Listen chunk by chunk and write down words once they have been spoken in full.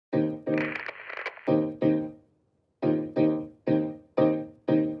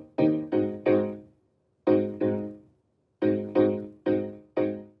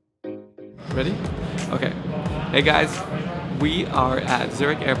Ready? Okay. Hey guys, we are at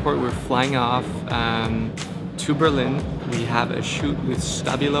Zurich Airport. We're flying off to Berlin. We have a shoot with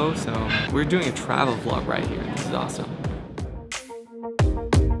Stabilo, so we're doing a travel vlog right here. This is awesome.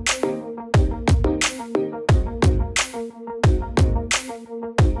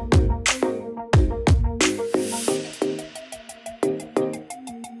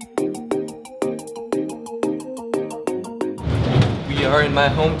 We are in my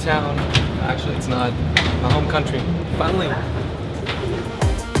hometown. Actually, it's not my home country. Finally.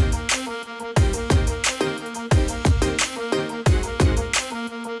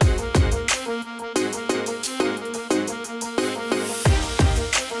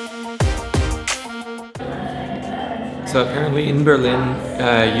 So apparently in Berlin,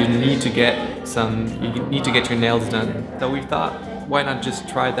 you need to get your nails done. So we thought, why not just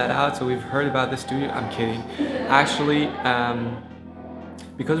try that out? So we've heard about this studio. I'm kidding. Actually,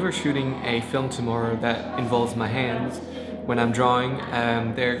 because we're shooting a film tomorrow that involves my hands, when I'm drawing,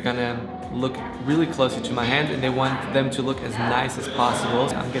 they're gonna look really closely to my hands and they want them to look as nice as possible.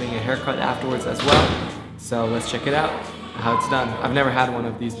 I'm getting a haircut afterwards as well. So let's check it out, how it's done. I've never had one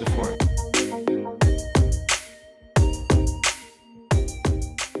of these before.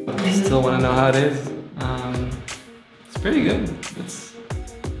 Still want to know how it is. It's pretty good. It's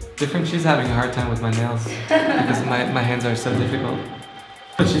different. She's having a hard time with my nails because my hands are so difficult.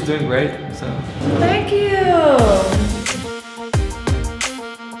 But she's doing great, so. Thank you!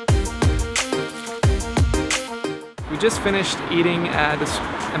 We just finished eating at this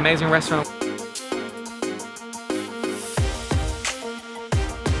amazing restaurant.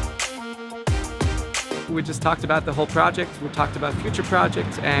 We just talked about the whole project, we talked about future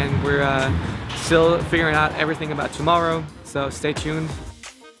projects, and we're still figuring out everything about tomorrow, so stay tuned.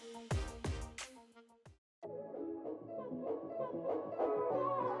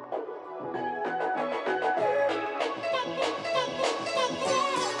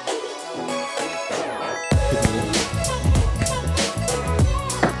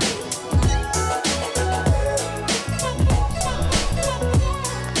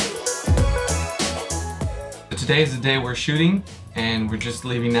 Today is the day we're shooting, and we're just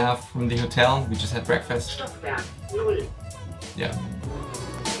leaving now from the hotel. We just had breakfast. Yeah.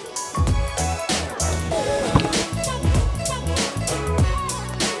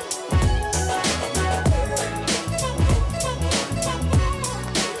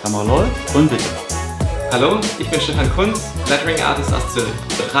 Kamera läuft und bitte. Hallo, ich bin Stefan Kunz, Lettering Artist aus Zürich.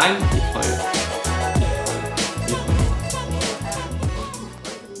 Rein, ich freue mich.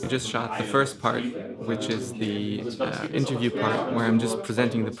 We just shot the first part, which is the interview part, where I'm just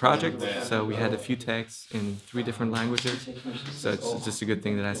presenting the project. So we had a few takes in 3 different languages. So it's just a good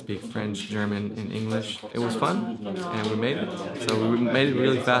thing that I speak French, German, and English. It was fun, and we made it. So we made it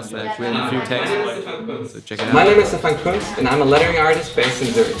really fast. Like we had a few takes. So check it out. My name is Stefan Kunz, and I'm a lettering artist based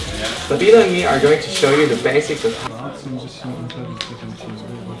in Zurich. Stabilo and me are going to show you the basics of.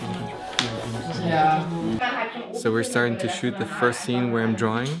 So we're starting to shoot the first scene where I'm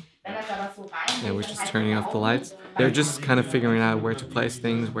drawing, and we're just turning off the lights. They're just kind of figuring out where to place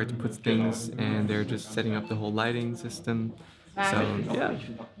things, where to put things, and they're just setting up the whole lighting system. So yeah,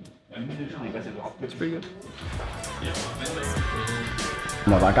 it's pretty good.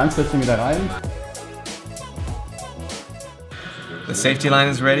 Wunderbar, ganz bisschen wieder rein. The safety line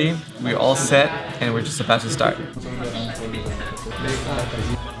is ready, we're all set, and we're just about to start.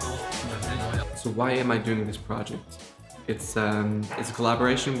 So why am I doing this project? It's a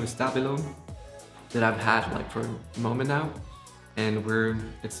collaboration with Stabilo that I've had like for a moment now, and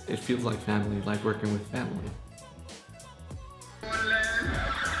it feels like family, like working with family.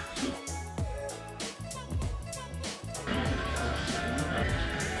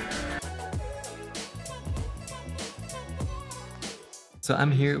 So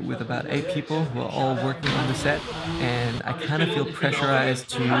I'm here with about 8 people who are all working on the set, and I kind of feel pressurized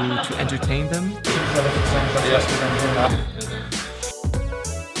to entertain them.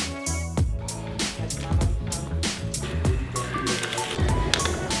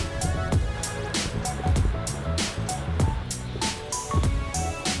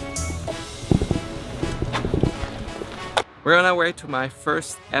 We're on our way to my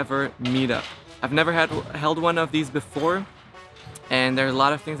first ever meetup. I've never held one of these before, and there are a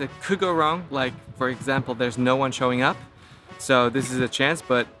lot of things that could go wrong, like for example there's no one showing up, so this is a chance,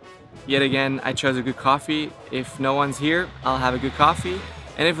 but yet again I chose a good coffee. If no one's here, I'll have a good coffee,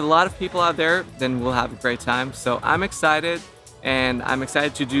 and if a lot of people out there, then we'll have a great time. So I'm excited, and I'm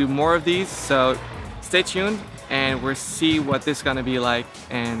excited to do more of these, so stay tuned and we'll see what this is gonna be like,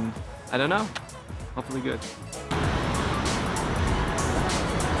 and I don't know, hopefully good.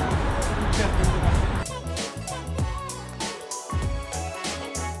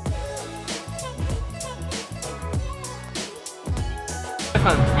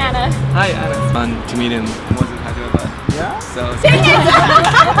 Stefan. Anna. Hi, Anna. Fun to meet him. I wasn't happy about that. Ja? So,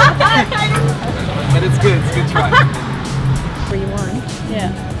 but it's good. It's a good try. Where you want. Yeah.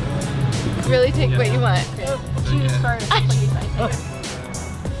 Really take what you want. Choose first.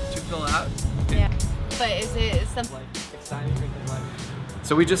 To fill out. Yeah. But is it something Like exciting because like.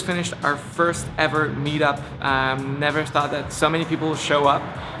 So we just finished our first ever meetup. Never thought that so many people would show up.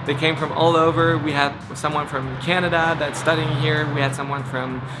 They came from all over. We had someone from Canada that's studying here. We had someone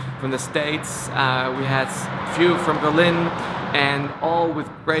from the States. We had a few from Berlin, and all with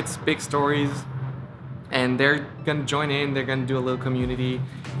great big stories. And they're gonna join in. They're gonna do a little community,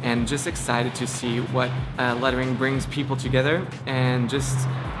 and just excited to see what lettering brings people together, and just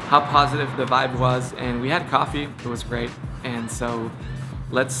how positive the vibe was. And we had coffee. It was great. And so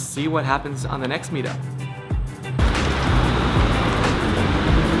let's see what happens on the next meetup.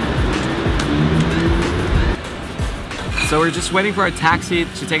 So we're just waiting for a taxi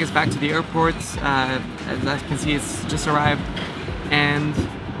to take us back to the airport. As I can see, it's just arrived. And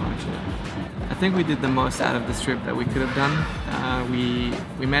well, actually, I think we did the most out of this trip that we could have done.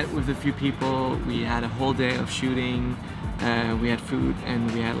 We met with a few people. We had a whole day of shooting. We had food,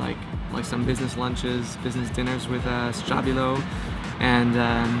 and we had like some business lunches, business dinners with Stabilo. And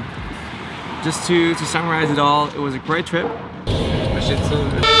just to summarize it all, it was a great trip.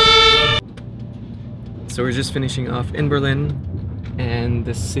 So we're just finishing off in Berlin, and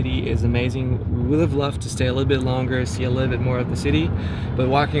the city is amazing. We would have loved to stay a little bit longer, see a little bit more of the city, but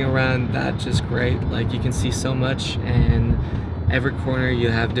walking around, that's just great. Like, you can see so much, and every corner you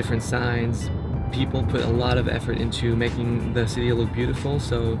have different signs. People put a lot of effort into making the city look beautiful,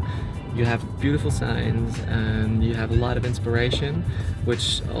 so you have beautiful signs, and you have a lot of inspiration,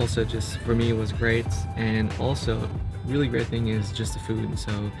 which also just for me was great. And also, really great thing is just the food.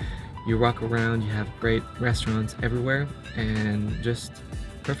 So you walk around, you have great restaurants everywhere, and just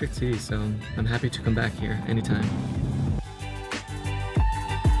perfect city. So I'm happy to come back here anytime.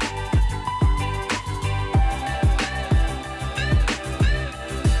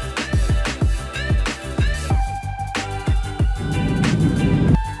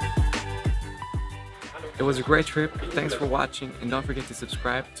 It was a great trip. Thanks for watching, and don't forget to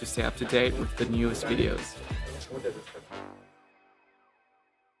subscribe to stay up to date with the newest videos.